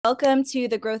Welcome to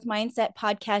the Growth Mindset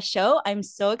Podcast Show. I'm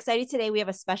so excited today. We have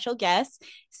a special guest,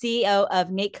 CEO of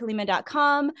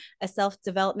NateKalima.com, a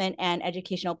self-development and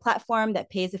educational platform that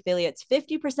pays affiliates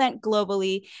 50%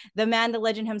 globally. The man, the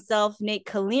legend himself, Nate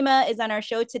Kalima, is on our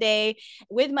show today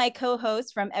with my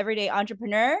co-host from Everyday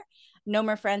Entrepreneur,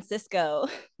 Nomer Francisco.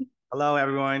 Hello,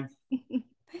 everyone.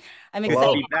 I'm Good to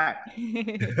excited. be back.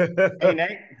 Hey,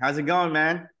 Nate. How's it going,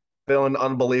 man? Feeling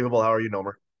unbelievable. How are you,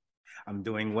 Nomer? I'm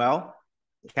doing well.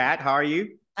 Kat, how are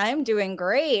you? I'm doing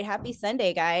great. Happy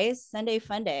Sunday, guys. Sunday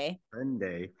fun day.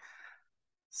 Sunday.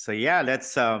 So yeah,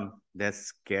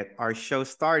 let's get our show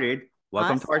started.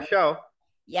 Welcome to our show.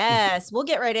 Yes, we'll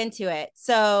get right into it.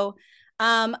 So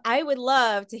I would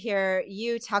love to hear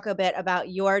you talk a bit about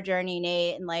your journey,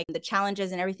 Nate, and like the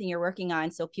challenges and everything you're working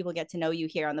on so people get to know you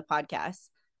here on the podcast.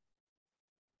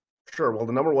 Sure. Well,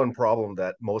 the number one problem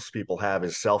that most people have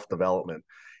is self-development.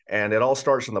 And it all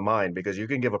starts in the mind because you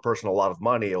can give a person a lot of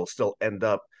money, it'll still end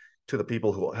up to the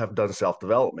people who have done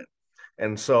self-development.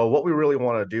 And so what we really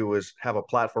want to do is have a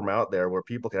platform out there where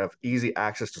people can have easy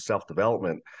access to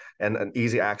self-development and an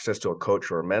easy access to a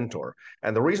coach or a mentor.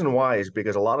 And the reason why is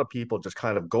because a lot of people just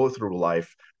kind of go through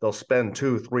life. They'll spend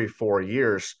 2, 3, 4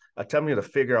 years attempting to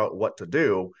figure out what to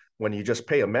do when you just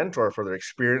pay a mentor for their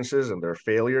experiences and their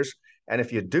failures. And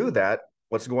if you do that,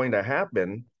 what's going to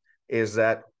happen is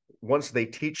that once they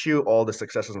teach you all the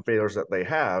successes and failures that they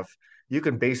have, you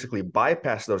can basically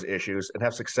bypass those issues and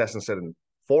have success instead of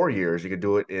 4 years, you could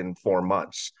do it in 4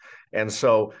 months. And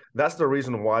so that's the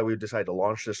reason why we decided to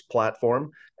launch this platform.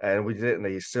 And we did it in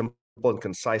a simple and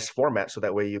concise format so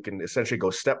that way you can essentially go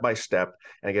step by step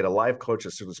and get a live coach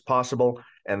as soon as possible.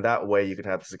 And that way you can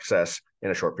have success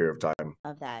in a short period of time.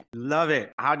 Love that. Love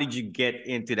it. How did you get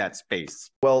into that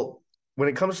space? Well, when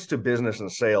it comes to business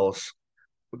and sales,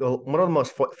 one of the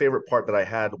most favorite part that I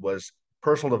had was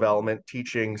personal development,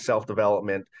 teaching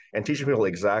self-development, and teaching people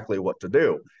exactly what to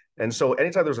do. And so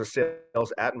anytime there's a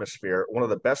sales atmosphere, one of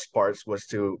the best parts was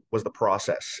the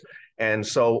process. And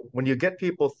so when you get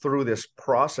people through this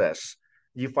process,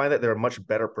 you find that they're a much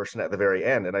better person at the very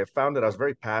end. And I found that I was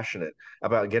very passionate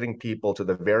about getting people to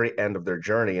the very end of their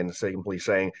journey and simply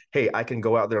saying, hey, I can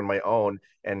go out there on my own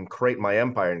and create my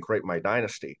empire and create my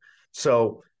dynasty.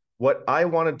 So what I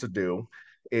wanted to do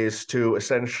is to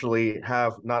essentially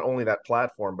have not only that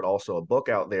platform, but also a book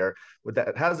out there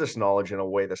that has this knowledge in a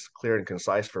way that's clear and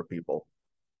concise for people.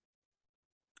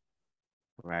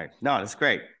 Right. No, that's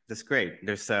great. That's great.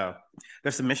 There's a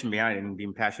mission behind it and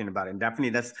being passionate about it. And definitely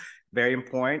that's very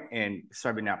important, and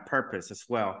serving that purpose as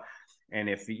well. And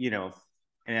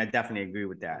and I definitely agree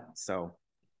with that. So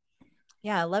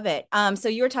yeah, I love it. So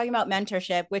you were talking about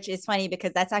mentorship, which is funny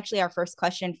because that's actually our first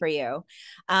question for you.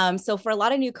 So for a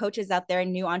lot of new coaches out there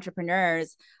and new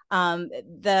entrepreneurs,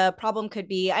 the problem could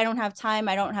be, I don't have time,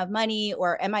 I don't have money,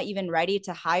 or am I even ready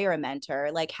to hire a mentor?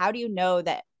 Like, how do you know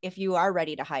that if you are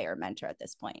ready to hire a mentor at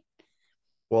this point?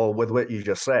 Well, with what you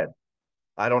just said,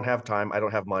 I don't have time, I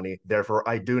don't have money, therefore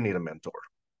I do need a mentor.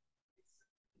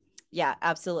 Yeah,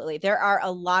 absolutely. There are a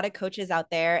lot of coaches out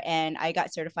there, and I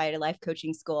got certified at Life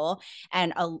Coaching School.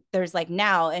 And there's like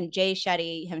now, and Jay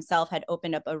Shetty himself had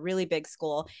opened up a really big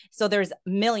school. So there's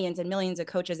millions and millions of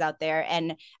coaches out there.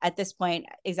 And at this point,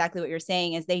 exactly what you're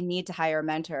saying is they need to hire a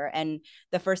mentor. And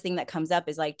the first thing that comes up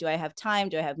is like, do I have time?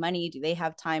 Do I have money? Do they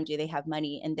have time? Do they have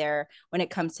money in there when it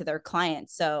comes to their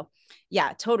clients? So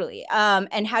yeah, totally.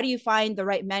 And how do you find the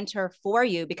right mentor for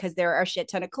you? Because there are a shit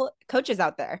ton of coaches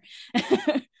out there.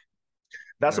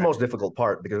 That's the most difficult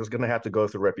part because it's going to have to go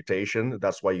through reputation.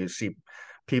 That's why you see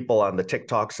people on the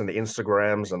TikToks and the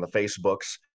Instagrams and the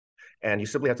Facebooks, and you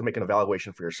simply have to make an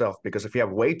evaluation for yourself, because if you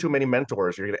have way too many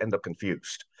mentors, you're going to end up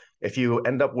confused. If you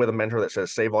end up with a mentor that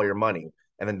says save all your money,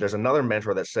 and then there's another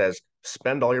mentor that says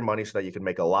spend all your money so that you can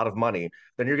make a lot of money,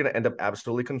 then you're going to end up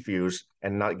absolutely confused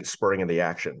and not spurring in the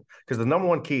action. Because the number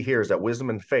one key here is that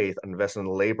wisdom and faith invested in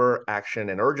labor,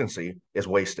 action, and urgency is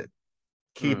wasted.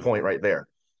 Key point right there.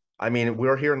 I mean,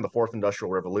 we're here in the fourth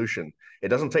industrial revolution. It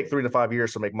doesn't take 3 to 5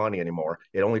 years to make money anymore.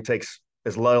 It only takes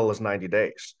as little as 90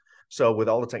 days. So with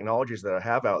all the technologies that I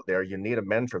have out there, you need a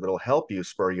mentor that'll help you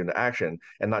spur you into action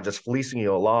and not just fleecing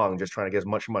you along, just trying to get as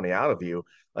much money out of you.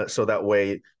 So that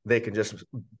way they can just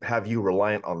have you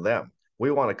reliant on them. We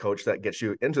want a coach that gets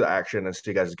you into the action and so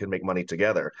you guys can make money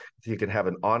together. So you can have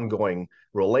an ongoing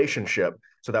relationship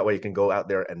so that way you can go out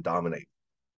there and dominate.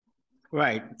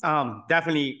 Right.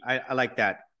 Definitely, I like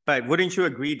that. But wouldn't you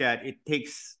agree that it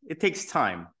takes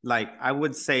time? Like I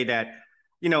would say that,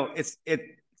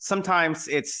 sometimes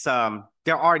it's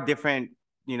there are different,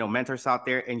 mentors out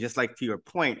there, and just like to your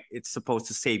point, it's supposed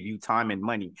to save you time and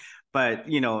money. But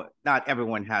not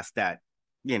everyone has that,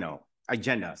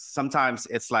 agendas. Sometimes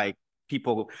it's like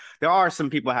there are some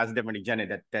people has a different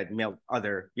agenda that mail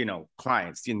other,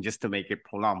 clients, just to make it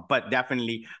prolonged. But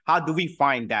definitely, how do we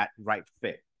find that right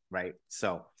fit, right?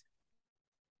 So,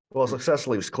 well, success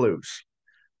leaves clues.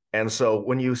 And so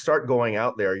when you start going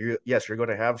out there, you're going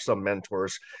to have some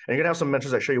mentors, and you're going to have some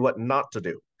mentors that show you what not to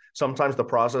do. Sometimes the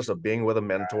process of being with a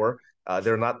mentor,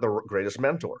 they're not the greatest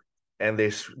mentor, and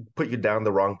they put you down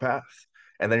the wrong path.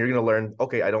 And then you're going to learn,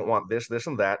 okay, I don't want this, this,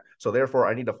 and that. So therefore,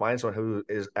 I need to find someone who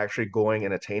is actually going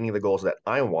and attaining the goals that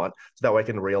I want, so that way I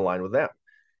can realign with them.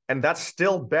 And that's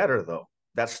still better, though.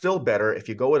 That's still better. If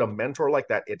you go with a mentor like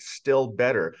that, it's still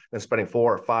better than spending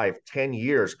 4 or 5, 10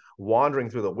 years wandering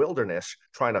through the wilderness,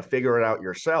 trying to figure it out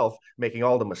yourself, making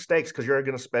all the mistakes, because you're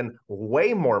going to spend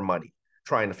way more money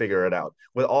trying to figure it out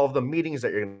with all of the meetings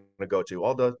that you're going to go to,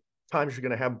 all the times you're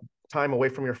going to have time away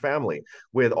from your family,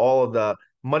 with all of the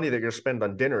money that you're going to spend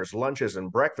on dinners, lunches,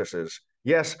 and breakfasts.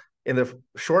 Yes, in the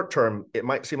short term, it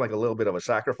might seem like a little bit of a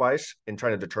sacrifice in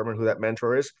trying to determine who that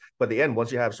mentor is. But the end,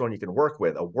 once you have someone you can work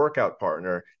with, a workout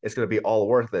partner, it's going to be all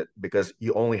worth it, because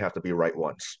you only have to be right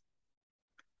once.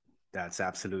 That's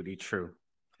absolutely true.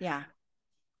 Yeah,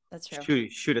 that's true.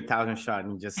 Shoot 1,000 shots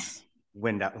and just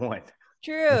win that one.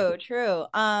 True.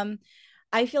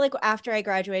 I feel like after I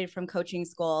graduated from coaching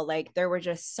school, like there were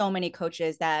just so many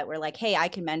coaches that were like, hey, I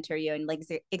can mentor you. And like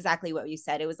exactly what you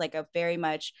said, it was like a very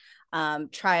much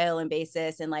trial and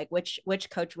basis, and like which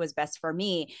coach was best for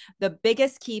me. The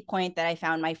biggest key point that I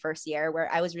found my first year, where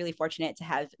I was really fortunate to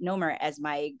have Nomer as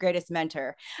my greatest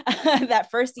mentor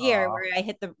that first year where I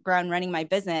hit the ground running my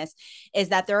business, is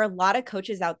that there are a lot of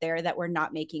coaches out there that were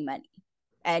not making money.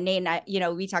 And Nate and I,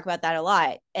 we talk about that a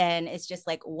lot. And it's just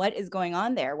like, what is going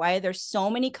on there? Why are there so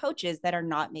many coaches that are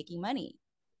not making money?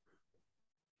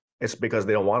 It's because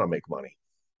they don't want to make money.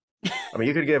 I mean,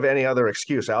 you could give any other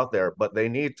excuse out there, but they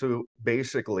need to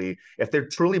basically, if they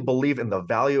truly believe in the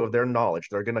value of their knowledge,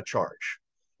 they're going to charge.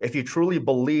 If you truly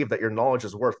believe that your knowledge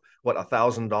is worth, what,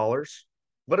 $1,000?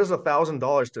 What is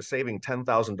 $1,000 to saving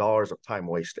 $10,000 of time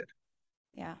wasted?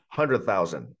 Yeah.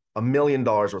 100,000, $1 million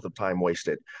worth of time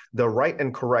wasted. The right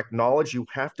and correct knowledge, you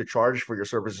have to charge for your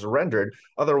services rendered.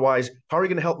 Otherwise, how are you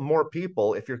going to help more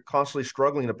people if you're constantly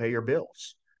struggling to pay your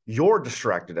bills? You're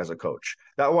distracted as a coach.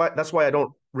 That's why I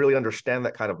don't really understand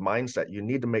that kind of mindset. You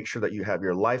need to make sure that you have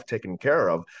your life taken care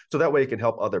of, so that way you can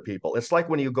help other people. It's like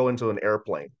when you go into an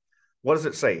airplane. What does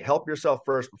it say? Help yourself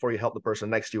first before you help the person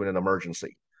next to you in an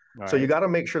emergency. Right. So you got to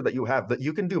make sure that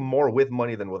you can do more with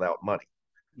money than without money.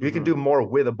 You can do more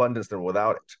with abundance than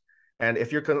without it. And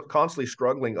if you're constantly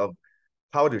struggling of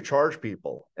how to charge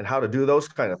people and how to do those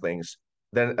kind of things,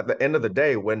 then at the end of the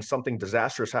day, when something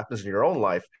disastrous happens in your own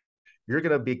life, you're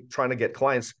going to be trying to get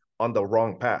clients on the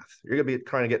wrong path. You're going to be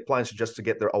trying to get clients just to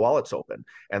get their wallets open.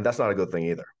 And that's not a good thing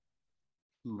either.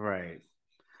 Right.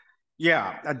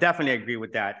 Yeah, I definitely agree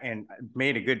with that. And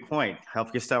made a good point.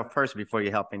 Help yourself first before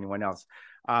you help anyone else.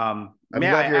 I'm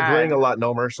glad you're agreeing a lot,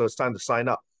 Nomer. So it's time to sign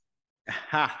up.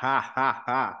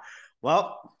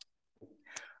 Well,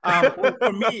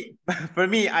 for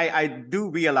me, I do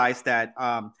realize that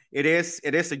it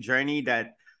is a journey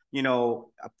that,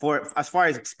 for as far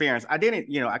as experience, I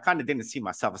kind of didn't see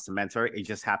myself as a mentor. It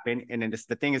just happened. And then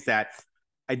the thing is that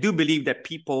I do believe that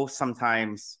people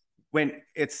sometimes, when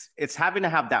it's having to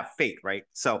have that faith, right?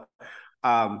 So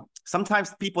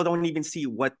sometimes people don't even see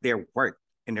what they're worth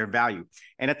and their value.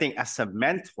 And I think as a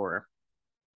mentor,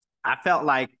 I felt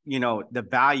like, the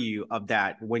value of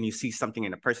that when you see something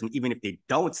in a person, even if they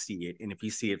don't see it, and if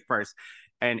you see it first,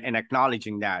 and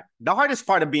acknowledging that. The hardest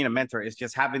part of being a mentor is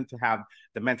just having to have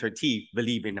the mentee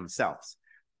believe in themselves.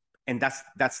 And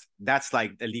that's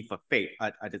like the leap of faith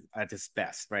at its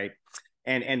best, right?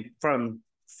 And from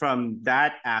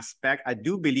that aspect, I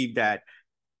do believe that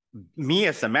me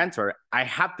as a mentor, I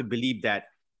have to believe that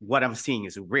what I'm seeing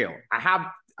is real. I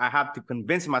have to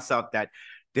convince myself that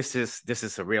this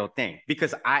is a real thing,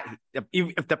 because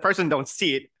if the person don't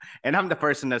see it and I'm the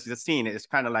person that's just seeing it, it's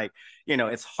kind of like,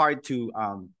 it's hard to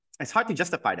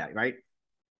justify that, right?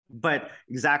 But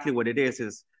exactly what it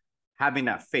is having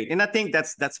that faith. And I think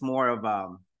that's more of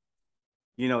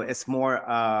it's more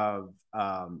of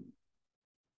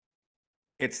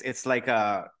it's like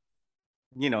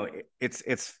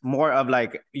it's more of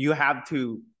like you have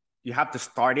to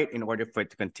start it in order for it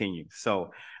to continue.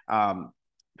 So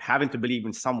having to believe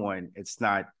in someone, it's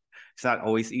not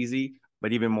always easy,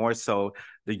 but even more so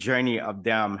the journey of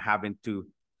them having to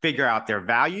figure out their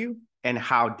value and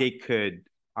how they could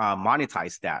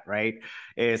monetize that, right,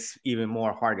 is even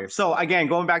more harder. So again,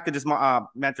 going back to this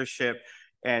mentorship,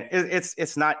 and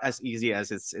it's not as easy as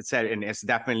it's said, and it's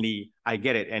definitely, I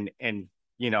get it, and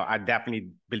I definitely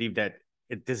believe that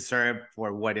it deserved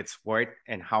for what it's worth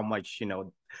and how much,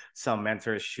 some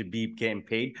mentors should be getting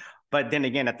paid. But then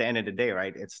again, at the end of the day,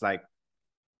 right, it's like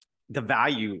the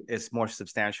value is more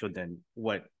substantial than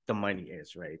what the money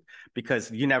is, right? Because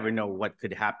you never know what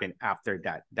could happen after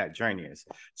that journey is.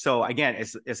 So again,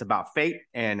 it's about faith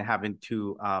and having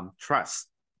to trust,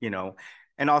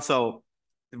 and also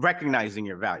recognizing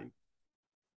your value.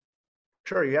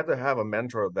 Sure, you have to have a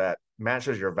mentor that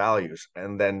matches your values,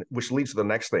 and then which leads to the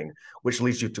next thing, which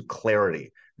leads you to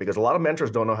clarity, because a lot of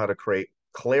mentors don't know how to create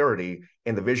clarity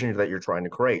in the vision that you're trying to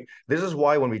create. This is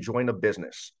why when we join a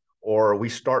business or we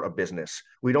start a business,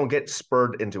 we don't get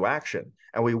spurred into action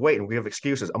and we wait and we have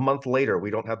excuses. A month later,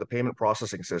 we don't have the payment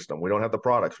processing system. We don't have the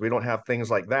products. We don't have things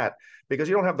like that because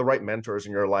you don't have the right mentors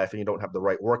in your life and you don't have the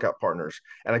right workout partners.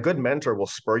 And a good mentor will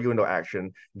spur you into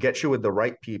action, get you with the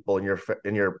right people in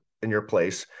your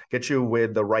place, get you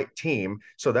with the right team.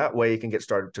 So that way you can get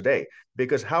started today.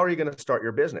 Because how are you going to start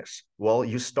your business? Well,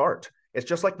 you start. It's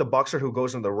just like the boxer who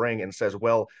goes in the ring and says,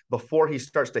 well, before he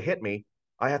starts to hit me,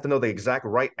 I have to know the exact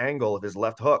right angle of his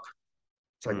left hook.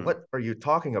 It's like, what are you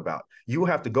talking about? You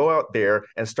have to go out there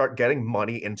and start getting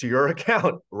money into your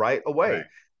account right away. Right.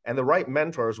 And the right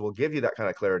mentors will give you that kind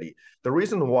of clarity. The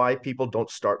reason why people don't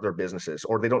start their businesses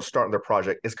or they don't start their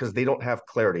project is because they don't have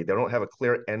clarity. They don't have a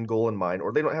clear end goal in mind,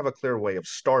 or they don't have a clear way of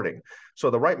starting.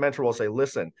 So the right mentor will say,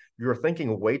 listen, you're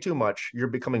thinking way too much. You're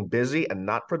becoming busy and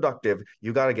not productive.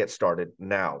 You got to get started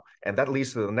now. And that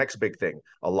leads to the next big thing.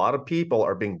 A lot of people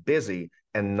are being busy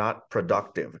and not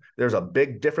productive. There's a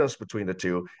big difference between the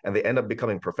two, and they end up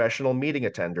becoming professional meeting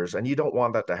attenders, and you don't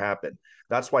want that to happen.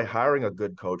 That's why hiring a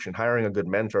good coach and hiring a good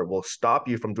mentor will stop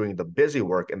you from doing the busy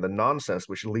work and the nonsense,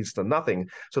 which leads to nothing.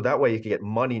 So that way you can get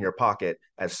money in your pocket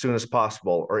as soon as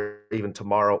possible, or even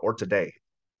tomorrow or today.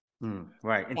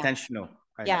 Right. Intentional.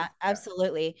 Yeah,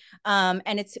 absolutely.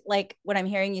 And it's like what I'm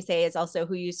hearing you say is also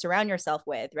who you surround yourself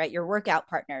with, right? Your workout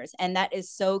partners. And that is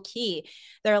so key.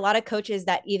 There are a lot of coaches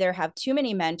that either have too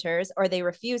many mentors or they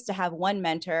refuse to have one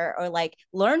mentor or like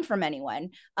learn from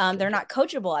anyone. They're not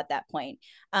coachable at that point.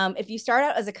 If you start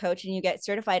out as a coach and you get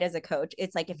certified as a coach,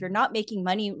 it's like if you're not making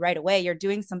money right away, you're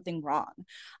doing something wrong.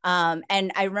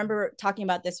 And I remember talking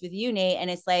about this with you, Nate, and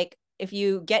it's like, if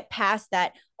you get past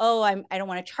that, oh, I don't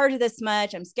want to charge this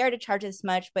much, I'm scared to charge this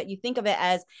much, but you think of it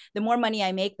as the more money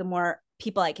I make, the more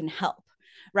people I can help,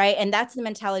 right? And that's the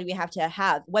mentality we have to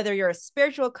have. Whether you're a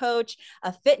spiritual coach,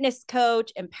 a fitness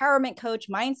coach, empowerment coach,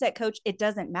 mindset coach, it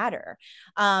doesn't matter.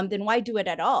 Then why do it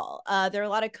at all? There are a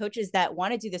lot of coaches that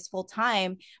want to do this full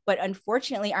time, but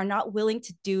unfortunately are not willing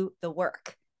to do the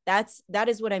work. That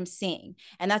is what I'm seeing.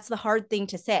 And that's the hard thing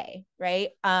to say, right?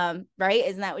 Right?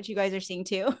 Isn't that what you guys are seeing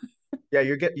too? Yeah,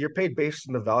 you're paid based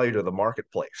on the value to the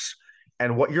marketplace.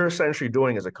 And what you're essentially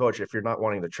doing as a coach, if you're not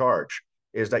wanting to charge,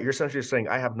 is that you're essentially saying,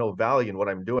 I have no value in what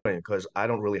I'm doing because I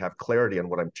don't really have clarity on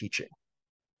what I'm teaching.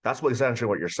 That's essentially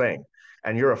what you're saying.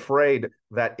 And you're afraid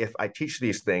that if I teach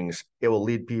these things, it will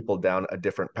lead people down a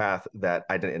different path that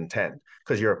I didn't intend,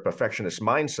 because you're a perfectionist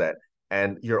mindset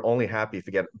and you're only happy if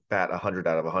you get bat 100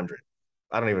 out of 100.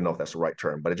 I don't even know if that's the right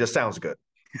term, but it just sounds good.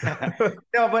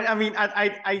 No, but I mean,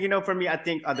 I for me, I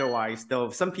think otherwise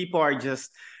though. Some people are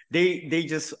just,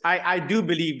 I do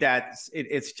believe that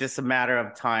it's just a matter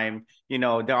of time.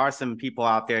 There are some people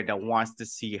out there that wants to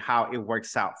see how it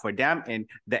works out for them and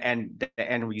the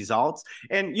end results.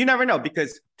 And you never know,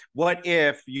 because what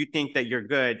if you think that you're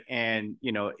good and,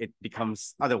 it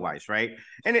becomes otherwise, right?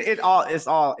 And it's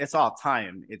all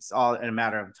time. It's all in a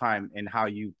matter of time and how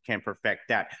you can perfect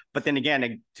that. But then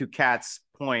again, to Kat's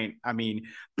point, I mean,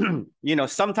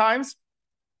 sometimes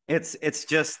it's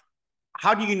just,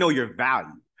 how do you know your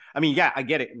value? I mean, yeah, I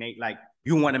get it, Nate. Like,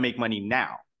 you want to make money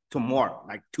now, tomorrow,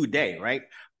 like today, right?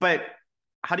 But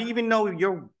how do you even know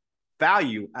your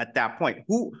value at that point?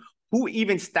 Who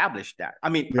even established that? I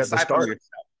mean, aside from yourself.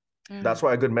 That's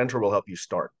why a good mentor will help you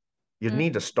start. You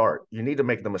need to start. You need to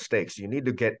make the mistakes. You need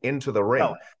to get into the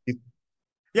ring.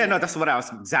 Yeah, no, that's what I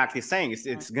was exactly saying.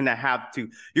 It's gonna have to.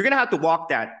 You're gonna have to walk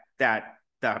that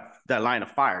line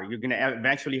of fire. You're gonna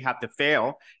eventually have to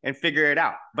fail and figure it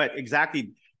out. But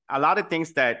exactly, a lot of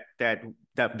things that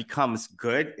becomes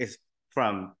good is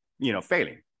from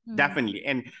failing. Definitely.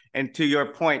 And to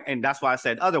your point, and that's why I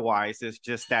said otherwise, is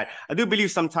just that I do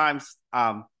believe sometimes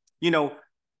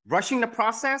rushing the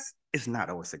process is not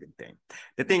always a good thing.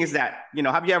 The thing is that,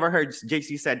 have you ever heard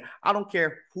JC said, I don't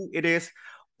care who it is,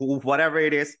 whatever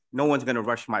it is, no one's going to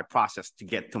rush my process to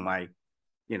get to my,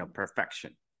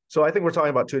 perfection. So I think we're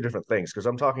talking about two different things, because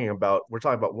we're talking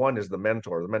about one is the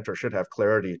mentor. The mentor should have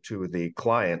clarity to the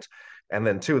client. And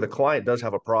then two, the client does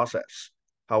have a process.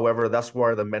 However, that's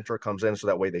where the mentor comes in, so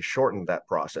that way they shorten that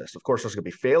process. Of course, there's going to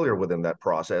be failure within that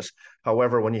process.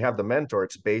 However, when you have the mentor,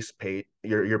 it's base paid.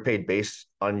 You're paid based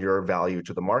on your value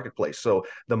to the marketplace. So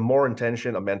the more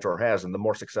intention a mentor has, and the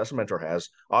more success a mentor has,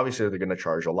 obviously they're going to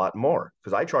charge a lot more.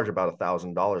 Because I charge about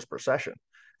 $1,000 per session.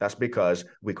 That's because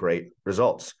we create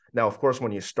results. Now, of course,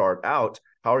 when you start out,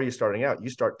 how are you starting out? You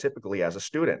start typically as a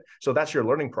student. So that's your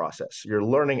learning process. You're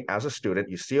learning as a student.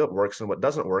 You see what works and what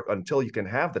doesn't work until you can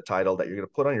have the title that you're going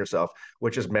to put on yourself,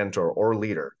 which is mentor or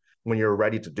leader, when you're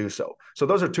ready to do so. So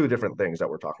those are two different things that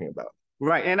we're talking about.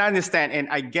 Right. And I understand. And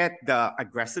I get the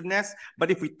aggressiveness,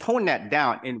 but if we tone that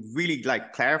down and really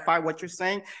like clarify what you're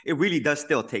saying, it really does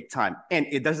still take time. And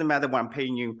it doesn't matter what I'm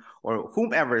paying you or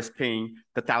whomever is paying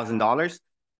the $1,000.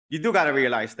 You do got to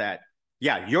realize that,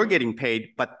 yeah, you're getting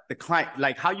paid, but the client,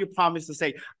 like how you promise to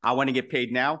say, I want to get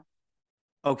paid now.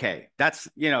 Okay, that's,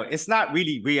 it's not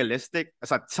really realistic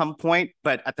at some point,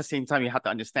 but at the same time, you have to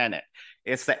understand it.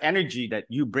 It's the energy that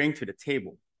you bring to the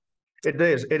table. It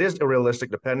is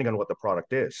realistic depending on what the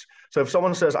product is. So if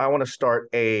someone says, I want to start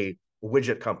a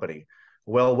widget company,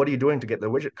 well, what are you doing to get the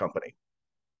widget company?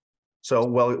 So,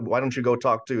 well, why don't you go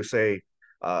talk to, say,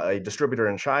 a distributor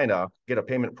in China, get a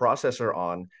payment processor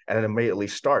on, and then immediately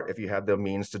start if you have the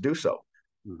means to do so.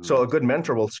 Mm-hmm. So a good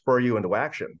mentor will spur you into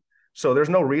action. So there's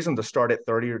no reason to start it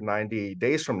 30 or 90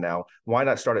 days from now. Why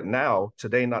not start it now,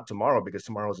 today, not tomorrow, because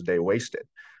tomorrow is a day wasted.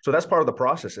 So that's part of the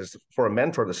process, is for a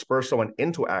mentor to spur someone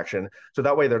into action. So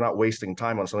that way they're not wasting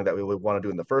time on something that we would want to do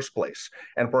in the first place.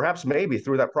 And perhaps maybe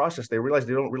through that process, they realize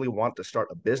they don't really want to start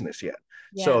a business yet.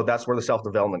 Yeah. So that's where the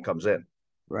self-development comes in.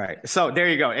 Right. So there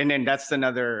you go. And then that's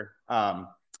another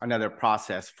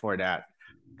process for that.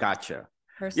 Gotcha.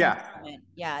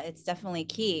 Yeah, it's definitely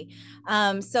key.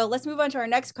 So let's move on to our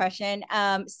next question.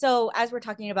 So as we're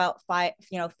talking about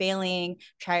failing,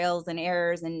 trials and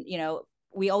errors, and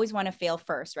we always want to fail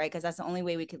first, right? Because that's the only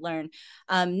way we could learn.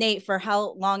 Nate, for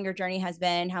how long your journey has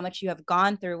been, how much you have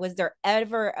gone through, was there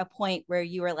ever a point where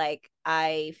you were like,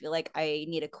 I feel like I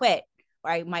need to quit,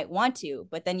 or I might want to,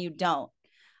 but then you don't?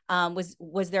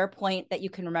 Was there a point that you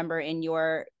can remember in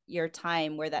your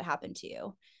time where that happened to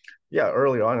you? Yeah,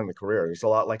 early on in the career, it's a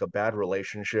lot like a bad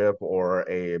relationship or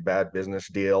a bad business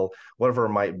deal, whatever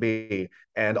it might be.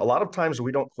 And a lot of times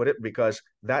we don't quit it because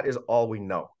that is all we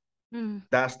know.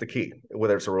 That's the key.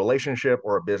 Whether it's a relationship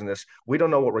or a business, we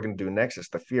don't know what we're going to do next. It's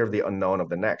the fear of the unknown of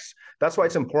the next. That's why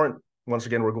it's important. Once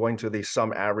again, we're going to the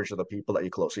sum average of the people that you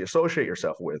closely associate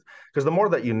yourself with. Because the more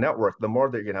that you network, the more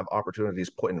that you're going to have opportunities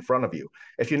put in front of you.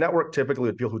 If you network typically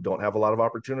with people who don't have a lot of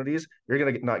opportunities, you're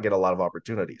going to not get a lot of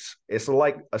opportunities. It's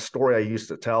like a story I used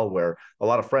to tell where a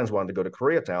lot of friends wanted to go to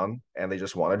Koreatown and they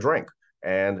just want to drink.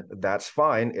 And that's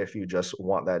fine if you just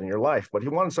want that in your life. But if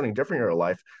you wanted something different in your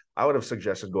life, I would have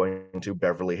suggested going to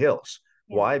Beverly Hills.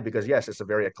 Why? Because yes, it's a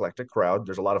very eclectic crowd.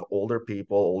 There's a lot of older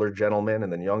people, older gentlemen,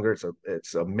 and then younger.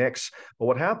 It's a mix. But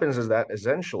what happens is that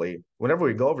essentially, whenever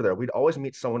we go over there, we'd always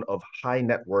meet someone of high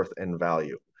net worth and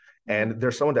value. And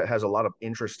there's someone that has a lot of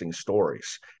interesting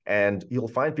stories. And you'll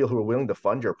find people who are willing to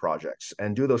fund your projects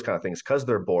and do those kind of things because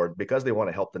they're bored, because they want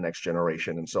to help the next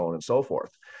generation, and so on and so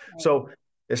forth. Right. So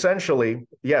essentially,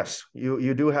 yes,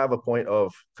 you do have a point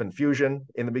of confusion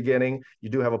in the beginning. You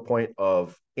do have a point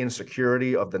of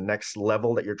insecurity of the next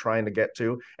level that you're trying to get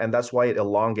to. And that's why it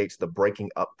elongates the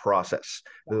breaking up process,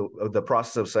 the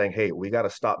process of saying, hey, we got to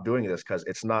stop doing this because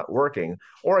it's not working,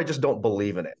 or I just don't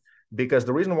believe in it. Because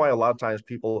the reason why a lot of times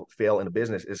people fail in a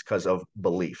business is because of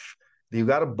belief. You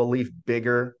got to believe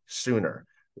bigger sooner.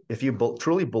 If you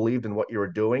truly believed in what you were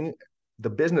doing, the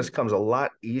business comes a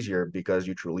lot easier because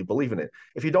you truly believe in it.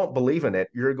 If you don't believe in it,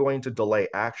 you're going to delay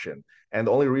action. And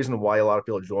the only reason why a lot of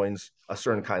people joins a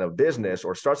certain kind of business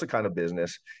or starts a kind of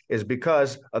business is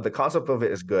because of the concept of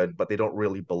it is good, but they don't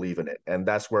really believe in it. And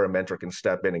that's where a mentor can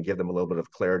step in and give them a little bit of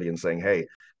clarity and saying, hey,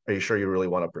 are you sure you really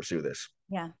want to pursue this?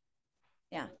 Yeah.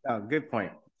 Yeah. Oh, good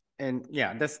point. And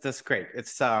yeah, that's great.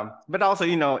 It's but also,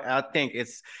 I think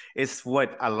it's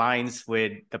what aligns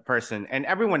with the person, and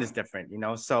everyone is different,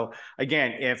 So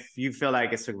again, if you feel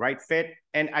like it's the right fit,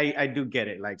 and I do get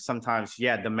it, like sometimes,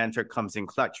 yeah, the mentor comes in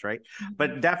clutch, right? Mm-hmm.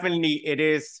 But definitely it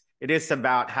is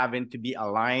about having to be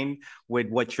aligned with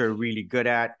what you're really good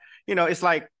at. It's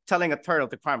like telling a turtle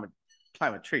to climb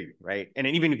a tree, right? And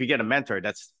even if you get a mentor,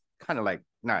 that's kind of like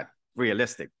not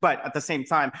realistic. But at the same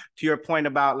time, to your point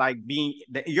about like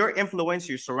your influence,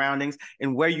 your surroundings,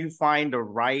 and where you find the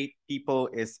right people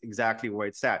is exactly where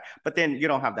it's at. But then you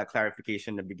don't have that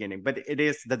clarification in the beginning. But it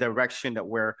is the direction that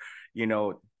we're,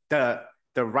 the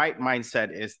right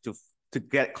mindset is to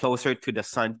get closer to the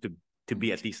sun, to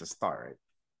be at least a star, right?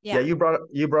 Yeah, you brought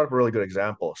up a really good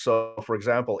example. So for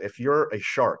example, if you're a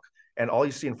shark and all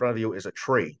you see in front of you is a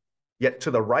tree. Yet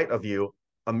to the right of you,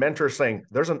 a mentor is saying,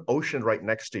 there's an ocean right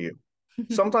next to you.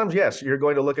 Sometimes, yes, you're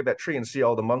going to look at that tree and see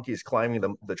all the monkeys climbing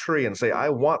the tree and say, I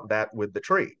want that with the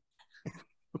tree.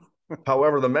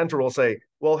 However, the mentor will say,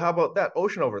 well, how about that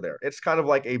ocean over there? It's kind of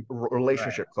like a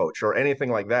relationship coach or anything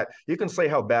like that. You can say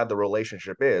how bad the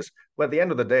relationship is, but at the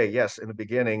end of the day, yes, in the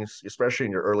beginnings, especially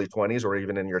in your early 20s or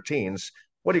even in your teens,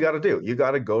 what do you got to do? You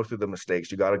got to go through the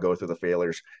mistakes, you got to go through the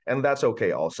failures, and that's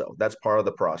okay also. That's part of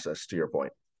the process, to your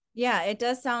point. Yeah, it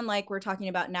does sound like we're talking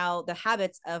about now the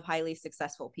habits of highly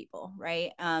successful people,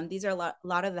 right? These are a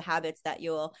lot of the habits that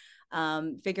you'll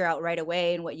figure out right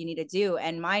away and what you need to do.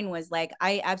 And mine was like,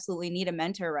 I absolutely need a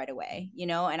mentor right away, you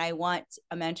know, and I want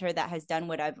a mentor that has done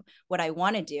what I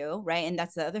want to do, right? And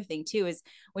that's the other thing too, is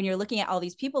when you're looking at all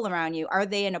these people around you, are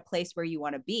they in a place where you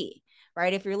want to be?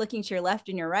 Right? If you're looking to your left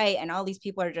and your right, and all these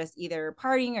people are just either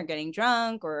partying or getting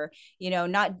drunk, or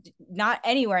not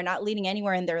anywhere, not leading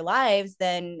anywhere in their lives,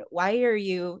 then why are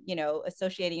you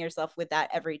associating yourself with that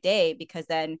every day? Because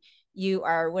then you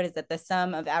are, what is it, the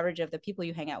sum of average of the people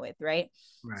you hang out with, right?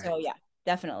 So yeah,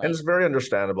 definitely. And it's very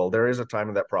understandable. There is a time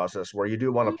in that process where you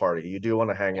do want to party, you do want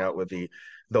to hang out with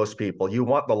those people. You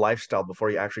want the lifestyle before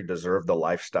you actually deserve the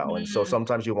lifestyle. And so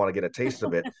sometimes you want to get a taste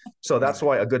of it. So that's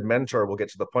why a good mentor will get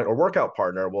to the point, or workout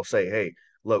partner will say, hey,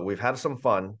 look, we've had some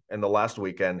fun in the last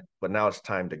weekend, but now it's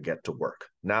time to get to work.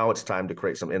 Now it's time to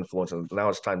create some influence, and now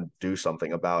it's time to do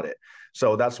something about it.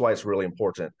 So that's why it's really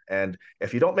important. And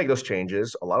if you don't make those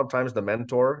changes, a lot of times the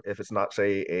mentor, if it's not,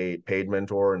 say, a paid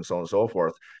mentor and so on and so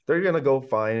forth, they're going to go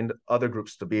find other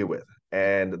groups to be with.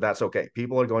 And that's okay.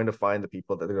 People are going to find the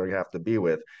people that they're going to have to be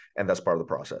with. And that's part of the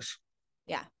process.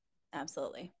 Yeah,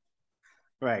 absolutely.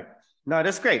 Right. No,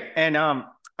 that's great. And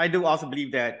I do also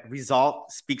believe that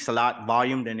result speaks a lot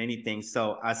volume than anything.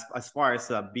 So as far as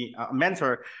being a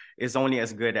mentor is only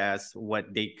as good as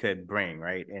what they could bring,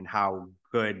 right? And how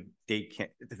good they can.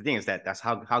 The thing is that's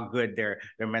how good their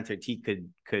mentee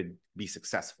could be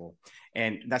successful.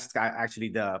 And that's actually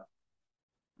the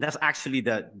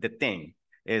thing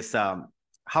is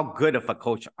how good of a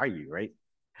coach are you, right?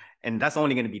 And that's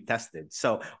only going to be tested.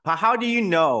 So how do you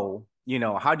know?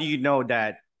 How do you know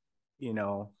that?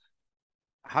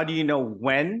 How do you know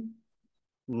when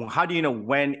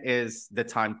is the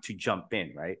time to jump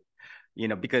in, right?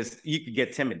 Because you could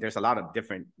get timid. There's a lot of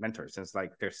different mentors. And it's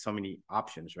like there's so many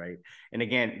options, right? And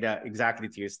again, exactly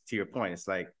to your point, it's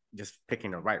like just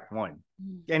picking the right one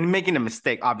and making a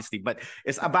mistake, obviously, but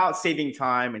it's about saving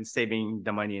time and saving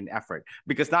the money and effort,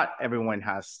 because not everyone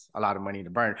has a lot of money to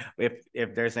burn.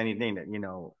 If there's anything that,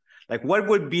 like what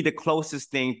would be the closest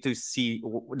thing to see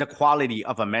the quality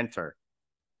of a mentor?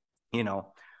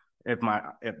 If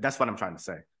that's what I'm trying to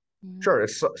say. Sure.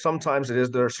 Sometimes it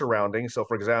is their surroundings. So,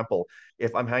 for example,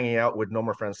 if I'm hanging out with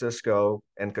Nomer Francisco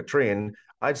and Katrine,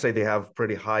 I'd say they have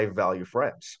pretty high value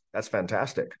friends. That's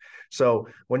fantastic. So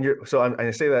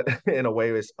I say that in a way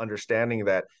is understanding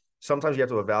that sometimes you have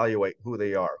to evaluate who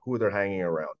they are, who they're hanging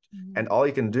around, and all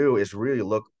you can do is really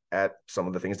look at some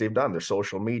of the things they've done, their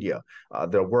social media,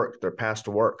 their work, their past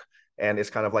work. And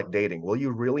it's kind of like dating. Will you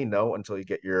really know until you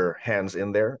get your hands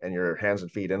in there and your hands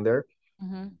and feet in there?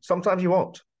 Sometimes you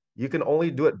won't. You can only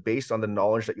do it based on the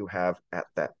knowledge that you have at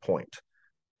that point.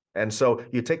 And so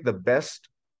you take the best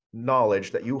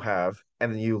knowledge that you have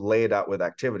and then you lay it out with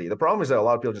activity. The problem is that a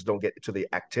lot of people just don't get to the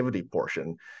activity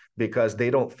portion because they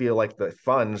don't feel like the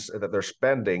funds that they're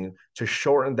spending to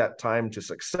shorten that time to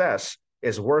success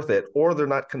is worth it, or they're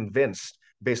not convinced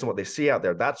based on what they see out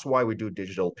there. That's why we do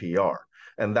digital PR.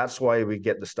 And that's why we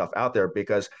get the stuff out there,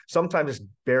 because sometimes it's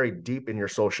buried deep in your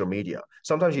social media.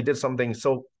 Sometimes you did something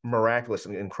so miraculous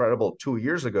and incredible 2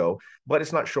 years ago, but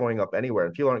it's not showing up anywhere.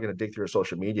 And people aren't going to dig through your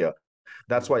social media.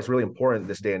 That's why it's really important in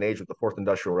this day and age with the fourth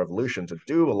industrial revolution to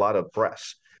do a lot of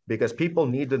press, because people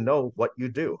need to know what you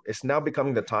do. It's now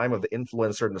becoming the time of the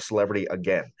influencer and the celebrity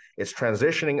again. It's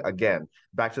transitioning again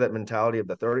back to that mentality of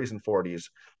the 30s and 40s,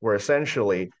 where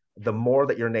essentially the more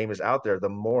that your name is out there, the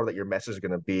more that your message is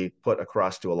going to be put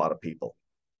across to a lot of people.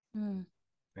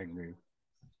 I agree.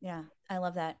 Yeah, I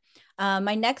love that.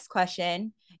 My next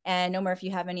question, and Nomer, if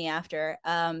you have any after,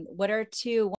 what are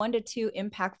 1 to 2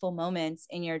 impactful moments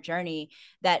in your journey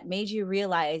that made you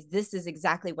realize this is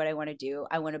exactly what I want to do?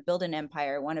 I want to build an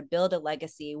empire. I want to build a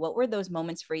legacy. What were those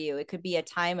moments for you? It could be a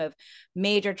time of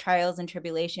major trials and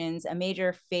tribulations, a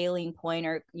major failing point,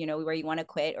 or, where you want to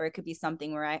quit, or it could be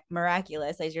something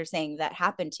miraculous, as you're saying, that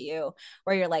happened to you,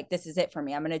 where you're like, this is it for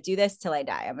me. I'm going to do this till I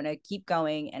die. I'm going to keep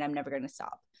going and I'm never going to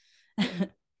stop.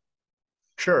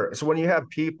 Sure. So when you have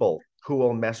people who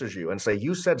will message you and say,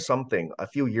 you said something a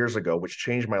few years ago, which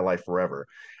changed my life forever.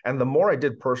 And the more I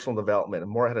did personal development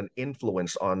and more I had an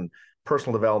influence on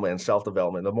personal development and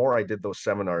self-development, the more I did those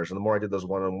seminars and the more I did those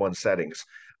one-on-one settings,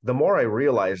 the more I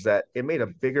realized that it made a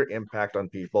bigger impact on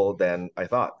people than I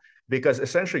thought. Because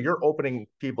essentially you're opening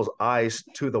people's eyes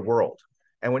to the world.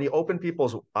 And when you open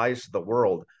people's eyes to the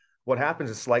world, what happens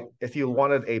is like if you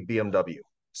wanted a BMW,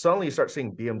 suddenly you start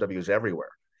seeing BMWs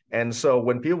everywhere. And so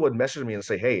when people would message me and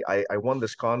say, hey, I won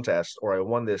this contest, or I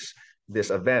won this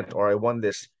event, or I won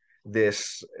this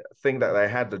thing that I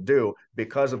had to do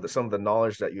because of some of the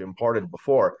knowledge that you imparted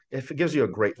before, it gives you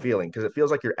a great feeling because it feels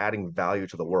like you're adding value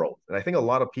to the world. And I think a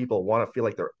lot of people want to feel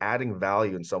like they're adding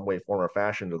value in some way, form, or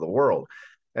fashion to the world.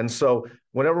 And so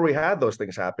whenever we had those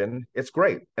things happen, it's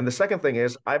great. And the second thing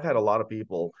is I've had a lot of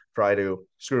people try to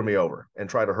screw me over and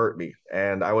try to hurt me.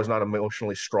 And I was not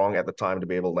emotionally strong at the time to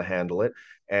be able to handle it.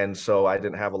 And so I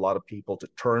didn't have a lot of people to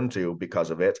turn to because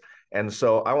of it. And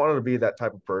so I wanted to be that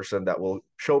type of person that will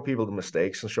show people the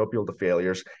mistakes and show people the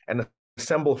failures and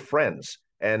assemble friends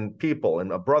and people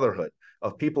and a brotherhood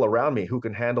of people around me who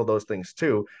can handle those things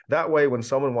too. That way, when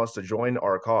someone wants to join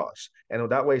our cause, and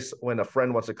that way, when a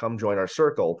friend wants to come join our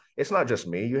circle, it's not just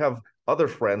me. You have other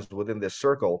friends within this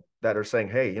circle that are saying,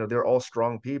 hey, they're all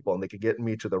strong people and they could get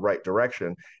me to the right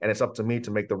direction. And it's up to me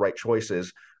to make the right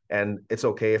choices. And it's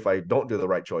okay if I don't do the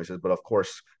right choices. But of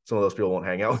course, some of those people won't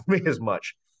hang out with me as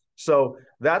much. So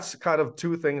that's kind of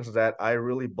two things that I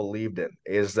really believed in,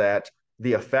 is that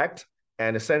the effect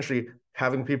and essentially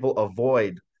having people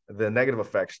avoid the negative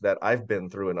effects that I've been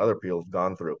through and other people have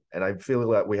gone through. And I feel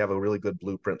that we have a really good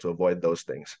blueprint to avoid those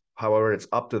things. However, it's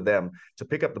up to them to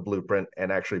pick up the blueprint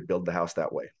and actually build the house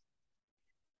that way.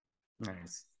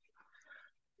 Nice.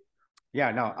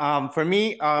 Yeah, no, for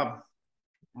me,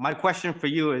 my question for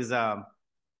you is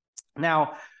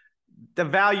now the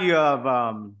value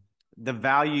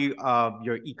of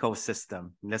your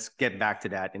ecosystem. Let's get back to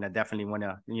that. And I definitely want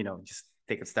to, just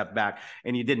take a step back.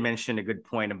 And you did mention a good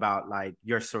point about like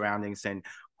your surroundings and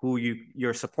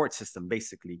your support system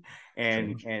basically,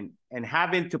 and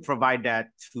having to provide that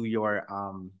to your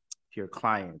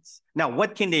clients. Now,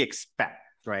 what can they expect,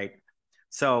 right?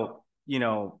 So,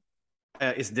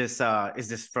 is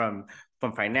this from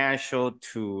financial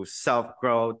to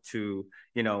self-growth to,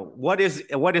 what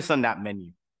is on that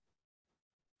menu?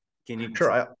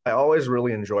 Sure. I always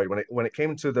really enjoyed when it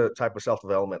came to the type of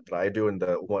self-development that I do and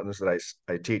the ones that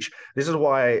I teach. This is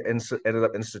why I ended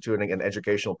up instituting an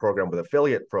educational program with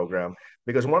affiliate program,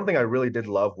 because one thing I really did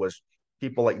love was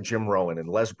people like Jim Rohn and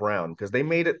Les Brown, because they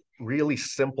made it really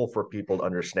simple for people to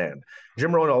understand.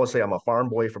 Jim Rohn always say, I'm a farm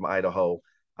boy from Idaho.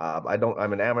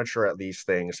 I'm an amateur at these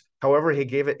things. However, he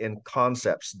gave it in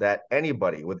concepts that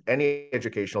anybody with any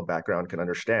educational background can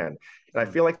understand. And I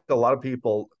feel like a lot of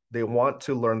people, they want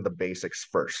to learn the basics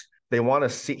first. They want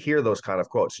to hear those kind of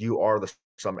quotes. You are the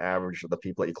sum average of the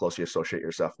people that you closely associate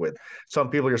yourself with. Some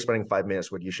people you're spending 5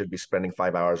 minutes with, you should be spending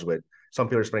 5 hours with. Some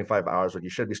people you're spending 5 hours with, you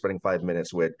should be spending 5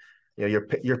 minutes with.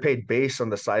 You're paid based on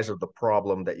the size of the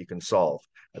problem that you can solve.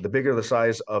 The bigger the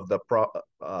size of the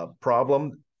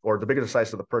problem, or the bigger the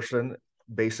size of the person,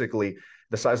 basically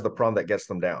the size of the problem that gets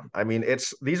them down. I mean,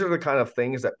 these are the kind of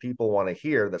things that people want to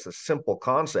hear. That's a simple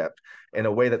concept in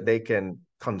a way that they can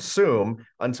consume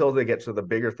until they get to the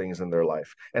bigger things in their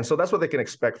life. And so that's what they can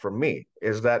expect from me,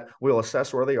 is that we'll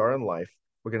assess where they are in life.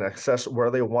 We're going to assess where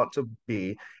they want to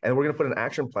be, and we're going to put an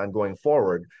action plan going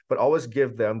forward, but always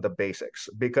give them the basics.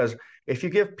 Because if you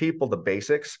give people the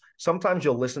basics, sometimes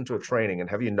you'll listen to a training, and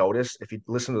have you noticed if you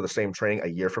listen to the same training a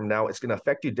year from now, it's going to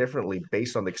affect you differently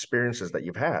based on the experiences that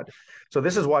you've had. So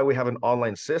this is why we have an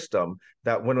online system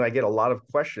that when I get a lot of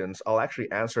questions, I'll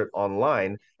actually answer it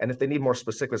online. And if they need more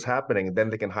specifics happening, then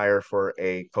they can hire for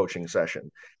a coaching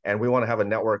session. And we want to have a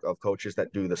network of coaches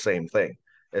that do the same thing.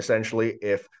 Essentially,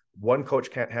 if one coach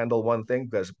can't handle one thing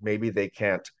because maybe they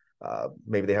can't,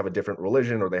 maybe they have a different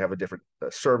religion or they have a different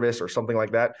service or something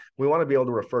like that, we want to be able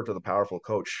to refer to the powerful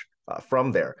coach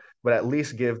from there, but at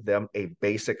least give them a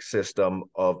basic system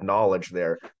of knowledge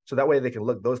there. So that way they can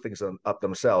look those things up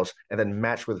themselves and then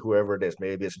match with whoever it is.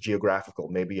 Maybe it's geographical.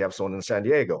 Maybe you have someone in San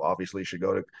Diego. Obviously, you should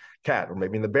go to CAT, or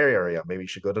maybe in the Bay Area. Maybe you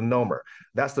should go to NOMER.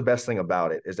 That's the best thing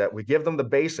about it, is that we give them the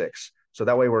basics. So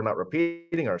that way we're not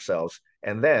repeating ourselves.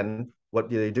 And then what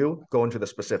do they do? Go into the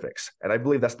specifics. And I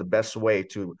believe that's the best way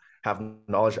to have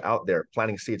knowledge out there,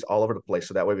 planting seeds all over the place.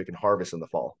 So that way we can harvest in the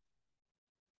fall.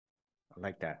 I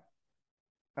like that.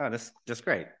 Oh, that's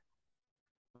great.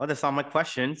 Well, that's all my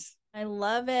questions. I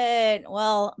love it.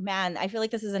 Well, man, I feel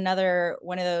like this is another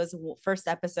one of those first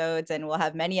episodes, and we'll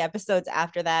have many episodes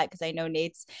after that because I know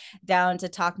Nate's down to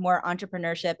talk more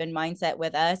entrepreneurship and mindset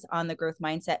with us on the Growth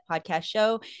Mindset podcast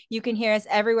show. You can hear us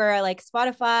everywhere like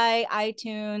Spotify,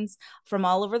 iTunes, from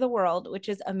all over the world, which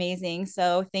is amazing.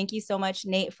 So thank you so much,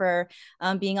 Nate, for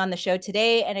being on the show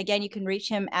today. And again, you can reach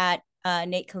him at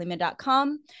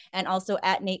natekalima.com and also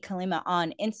at Nate Kalima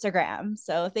on Instagram.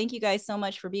 So thank you guys so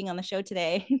much for being on the show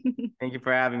today. Thank you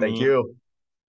for having me. Thank you.